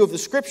careful review of the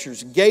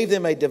Scriptures gave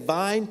them a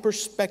divine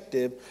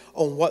perspective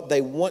on what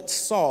they once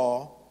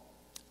saw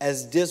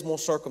as dismal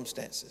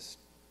circumstances.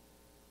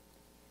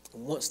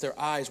 And once their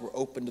eyes were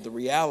opened to the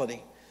reality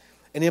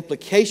and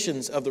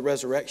implications of the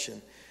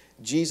resurrection,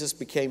 Jesus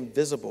became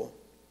visible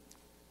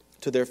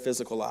to their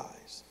physical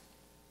eyes.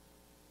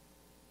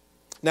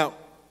 Now,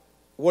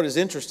 what is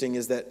interesting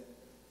is that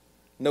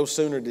no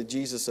sooner did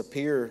Jesus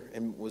appear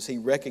and was he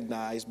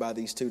recognized by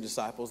these two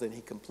disciples than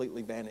he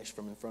completely vanished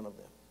from in front of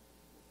them.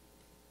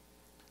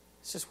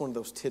 It's just one of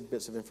those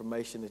tidbits of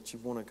information that you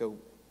want to go,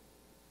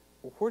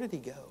 well, where did he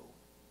go?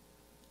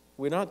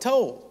 We're not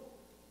told.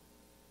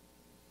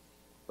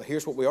 But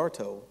here's what we are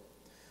told.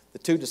 The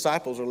two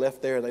disciples are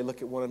left there. They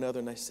look at one another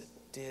and they said,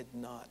 did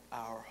not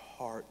our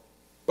heart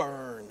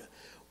burn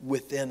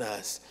within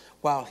us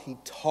while he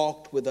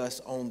talked with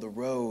us on the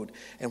road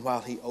and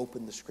while he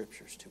opened the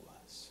Scriptures to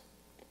us?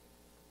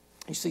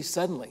 You see,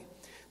 suddenly,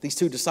 these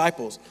two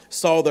disciples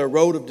saw their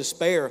road of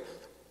despair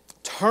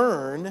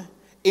turn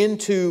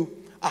into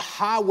a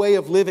highway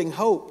of living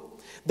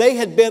hope. They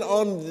had been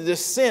on the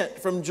descent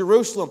from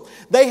Jerusalem.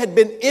 They had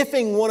been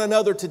iffing one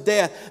another to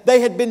death. They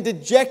had been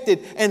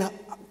dejected and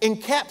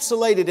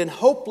encapsulated in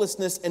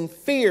hopelessness and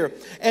fear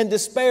and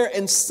despair.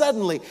 And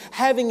suddenly,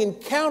 having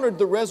encountered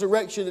the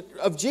resurrection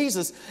of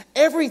Jesus,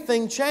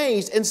 everything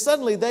changed. And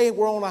suddenly they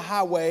were on a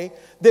highway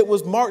that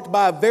was marked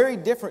by a very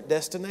different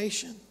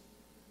destination.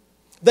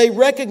 They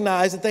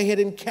recognized that they had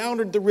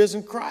encountered the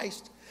risen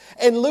Christ.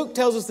 And Luke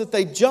tells us that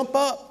they jump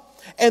up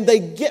and they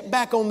get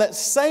back on that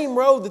same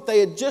road that they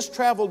had just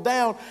traveled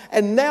down,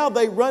 and now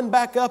they run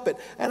back up it.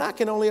 And I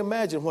can only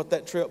imagine what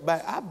that trip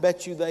back, I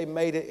bet you they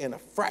made it in a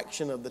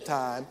fraction of the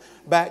time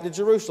back to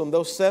Jerusalem,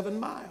 those 7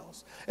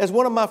 miles. As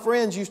one of my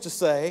friends used to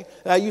say,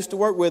 that I used to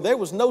work with, there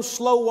was no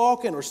slow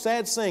walking or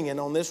sad singing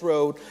on this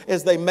road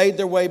as they made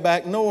their way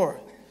back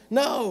north.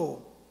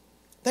 No.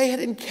 They had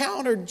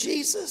encountered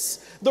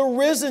Jesus, the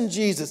risen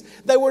Jesus.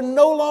 They were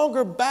no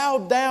longer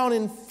bowed down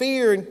in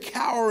fear and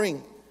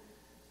cowering.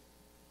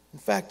 In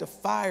fact, a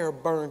fire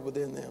burned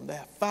within them,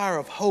 that fire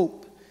of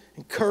hope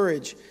and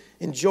courage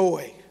and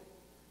joy.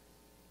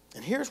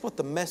 And here's what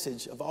the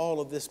message of all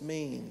of this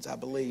means, I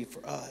believe,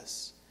 for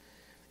us.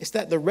 It's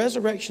that the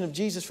resurrection of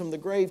Jesus from the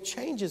grave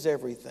changes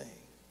everything.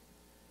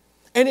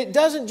 And it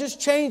doesn't just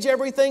change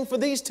everything for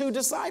these two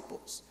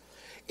disciples.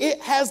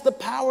 It has the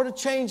power to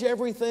change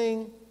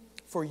everything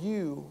for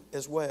you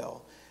as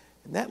well.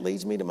 And that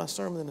leads me to my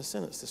sermon in a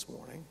sentence this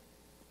morning.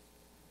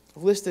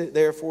 I've listed it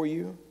there for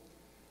you.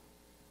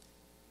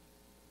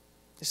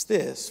 It's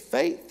this: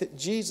 faith that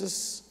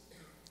Jesus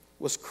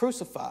was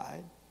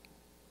crucified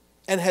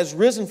and has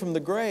risen from the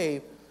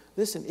grave.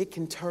 Listen, it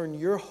can turn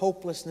your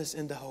hopelessness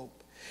into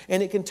hope.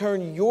 And it can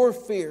turn your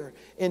fear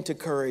into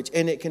courage.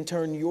 And it can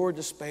turn your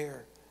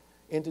despair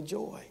into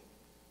joy.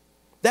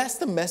 That's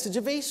the message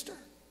of Easter.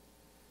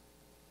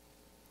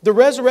 The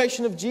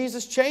resurrection of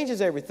Jesus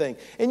changes everything.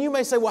 And you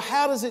may say, well,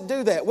 how does it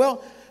do that?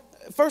 Well,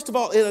 first of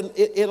all,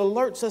 it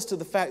alerts us to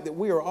the fact that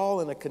we are all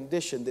in a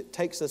condition that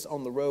takes us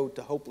on the road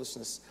to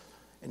hopelessness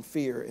and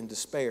fear and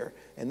despair.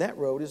 And that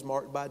road is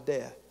marked by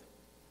death.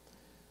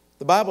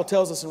 The Bible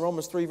tells us in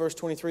Romans 3, verse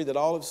 23, that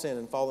all have sinned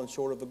and fallen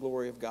short of the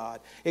glory of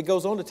God. It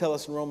goes on to tell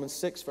us in Romans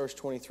 6, verse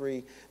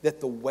 23, that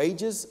the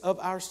wages of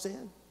our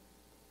sin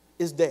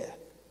is death.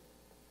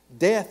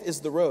 Death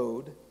is the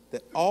road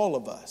that all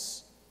of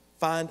us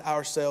find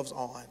ourselves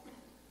on.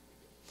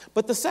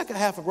 But the second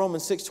half of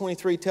Romans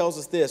 6:23 tells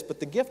us this: but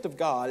the gift of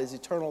God is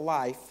eternal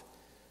life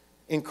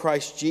in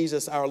Christ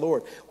Jesus our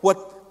Lord.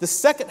 What the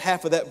second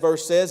half of that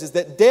verse says is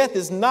that death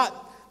is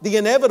not the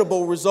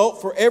inevitable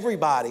result for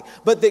everybody,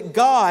 but that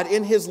God,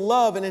 in His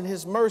love and in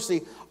His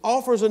mercy,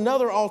 offers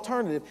another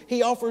alternative.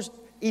 He offers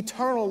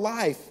eternal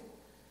life.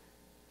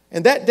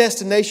 And that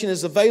destination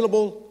is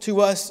available to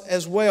us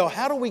as well.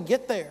 How do we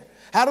get there?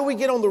 How do we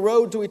get on the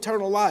road to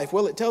eternal life?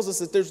 Well, it tells us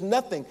that there's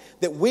nothing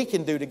that we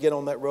can do to get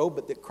on that road,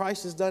 but that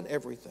Christ has done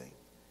everything.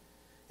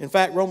 In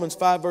fact, Romans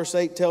 5 verse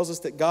 8 tells us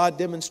that God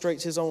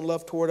demonstrates His own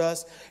love toward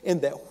us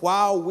in that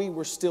while we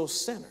were still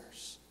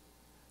sinners,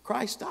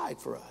 Christ died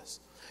for us.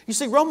 You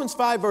see, Romans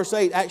 5 verse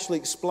 8 actually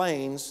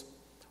explains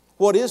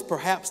what is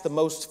perhaps the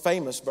most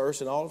famous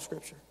verse in all of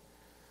Scripture.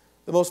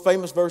 The most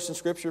famous verse in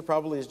Scripture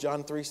probably is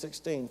John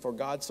 3:16. For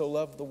God so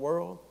loved the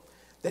world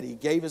that He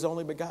gave His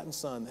only begotten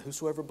Son, that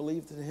whosoever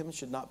believed in Him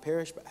should not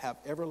perish but have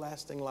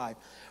everlasting life.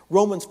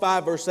 Romans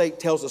 5 verse 8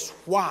 tells us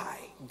why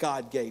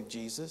God gave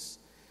Jesus.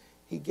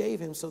 He gave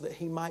Him so that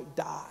He might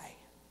die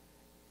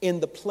in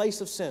the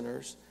place of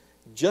sinners,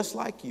 just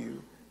like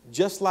you,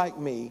 just like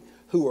me,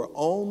 who are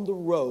on the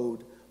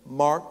road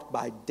marked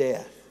by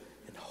death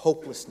and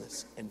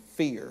hopelessness and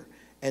fear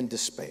and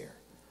despair.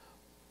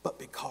 But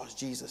because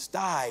Jesus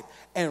died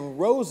and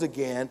rose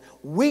again,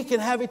 we can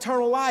have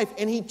eternal life.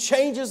 And He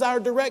changes our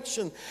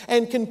direction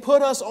and can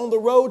put us on the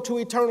road to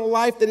eternal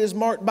life that is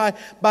marked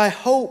by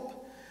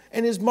hope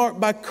and is marked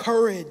by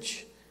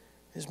courage,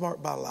 is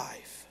marked by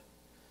life.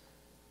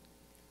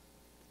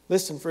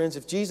 Listen, friends,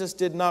 if Jesus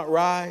did not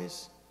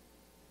rise,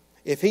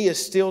 if He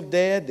is still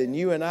dead, then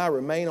you and I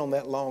remain on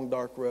that long,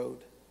 dark road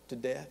to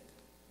death.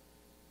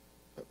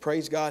 But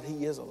praise God,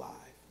 He is alive.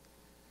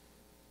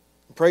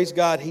 Praise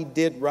God, He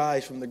did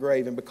rise from the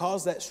grave. And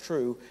because that's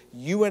true,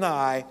 you and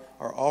I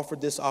are offered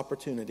this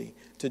opportunity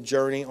to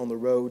journey on the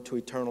road to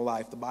eternal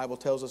life. The Bible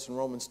tells us in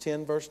Romans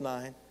 10, verse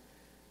 9,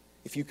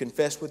 if you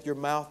confess with your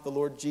mouth the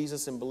Lord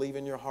Jesus and believe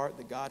in your heart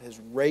that God has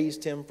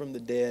raised Him from the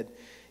dead,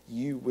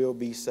 you will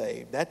be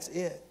saved. That's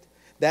it.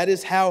 That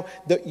is how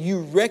you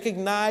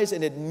recognize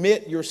and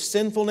admit your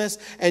sinfulness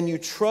and you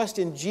trust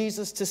in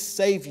Jesus to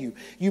save you.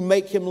 You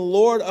make Him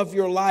Lord of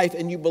your life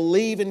and you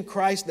believe in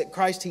Christ, that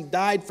Christ, He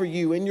died for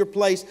you in your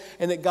place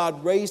and that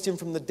God raised Him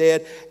from the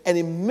dead. And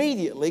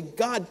immediately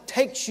God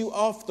takes you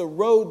off the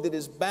road that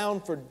is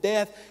bound for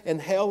death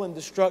and hell and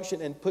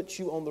destruction and puts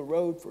you on the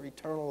road for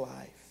eternal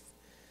life.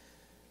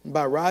 And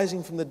by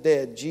rising from the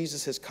dead,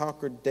 Jesus has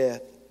conquered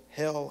death,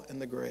 hell,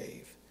 and the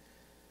grave.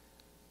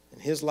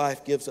 And His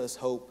life gives us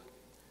hope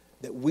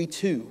that we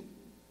too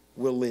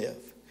will live.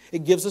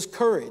 It gives us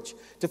courage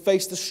to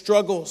face the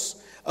struggles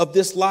of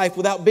this life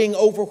without being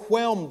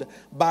overwhelmed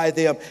by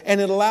them. And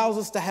it allows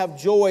us to have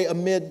joy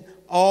amid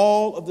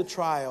all of the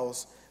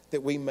trials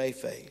that we may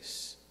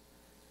face.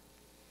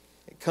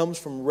 It comes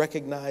from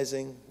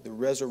recognizing the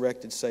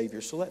resurrected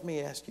Savior. So let me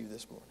ask you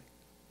this morning.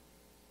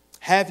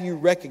 Have you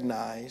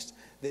recognized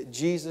that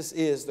Jesus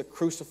is the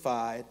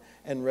crucified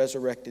and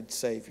resurrected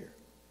Savior?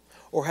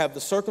 Or have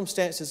the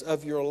circumstances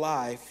of your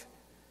life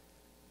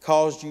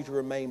caused you to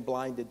remain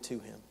blinded to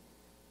Him?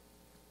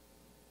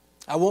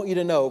 I want you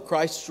to know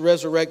Christ's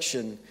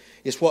resurrection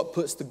is what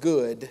puts the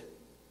good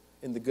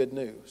in the good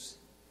news.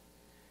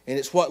 And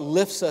it's what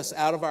lifts us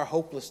out of our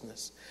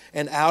hopelessness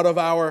and out of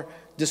our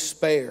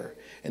despair.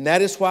 And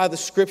that is why the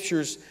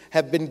Scriptures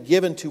have been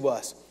given to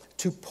us,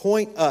 to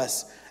point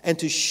us and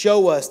to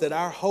show us that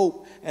our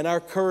hope and our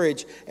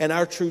courage and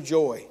our true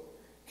joy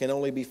can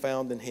only be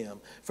found in Him.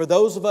 For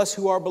those of us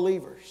who are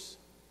believers,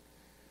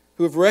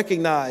 who have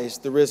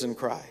recognized the risen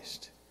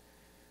Christ,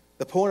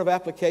 the point of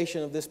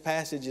application of this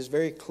passage is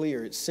very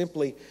clear. It's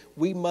simply,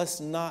 we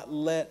must not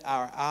let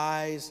our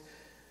eyes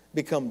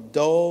become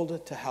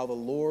dulled to how the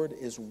Lord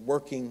is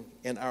working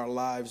in our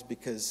lives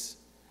because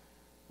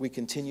we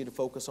continue to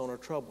focus on our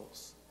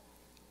troubles.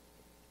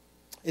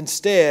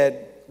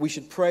 Instead, we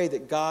should pray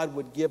that God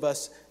would give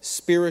us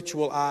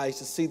spiritual eyes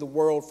to see the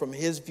world from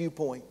His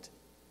viewpoint,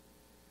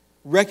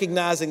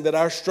 recognizing that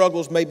our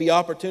struggles may be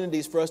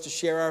opportunities for us to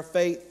share our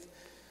faith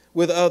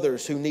with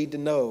others who need to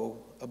know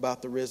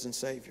about the risen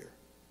Savior.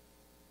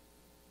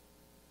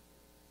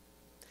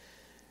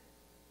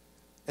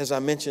 As I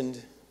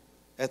mentioned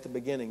at the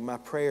beginning, my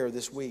prayer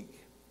this week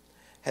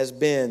has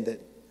been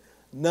that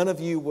none of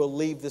you will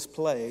leave this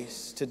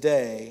place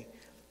today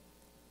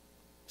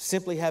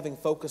simply having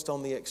focused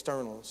on the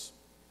externals,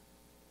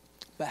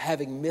 but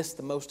having missed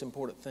the most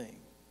important thing.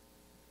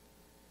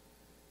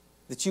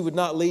 That you would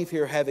not leave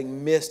here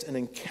having missed an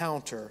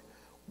encounter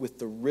with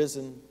the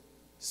risen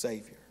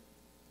Savior.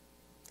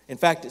 In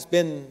fact, it's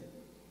been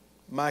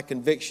my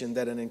conviction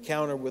that an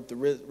encounter with the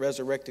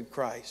resurrected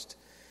Christ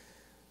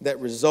that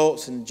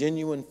results in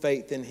genuine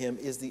faith in Him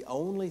is the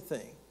only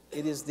thing,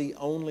 it is the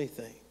only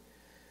thing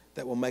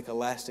that will make a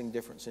lasting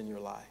difference in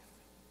your life.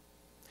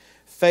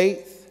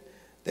 Faith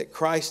that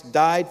Christ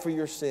died for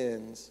your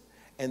sins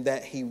and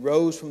that He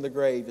rose from the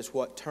grave is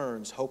what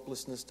turns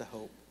hopelessness to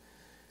hope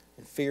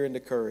and fear into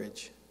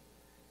courage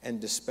and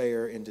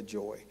despair into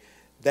joy.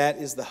 That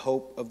is the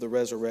hope of the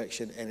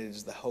resurrection, and it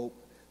is the hope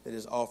that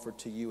is offered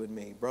to you and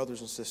me. Brothers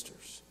and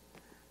sisters,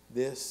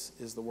 this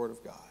is the Word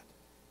of God,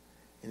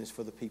 and it's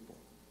for the people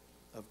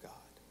of God.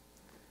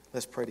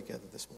 Let's pray together this morning.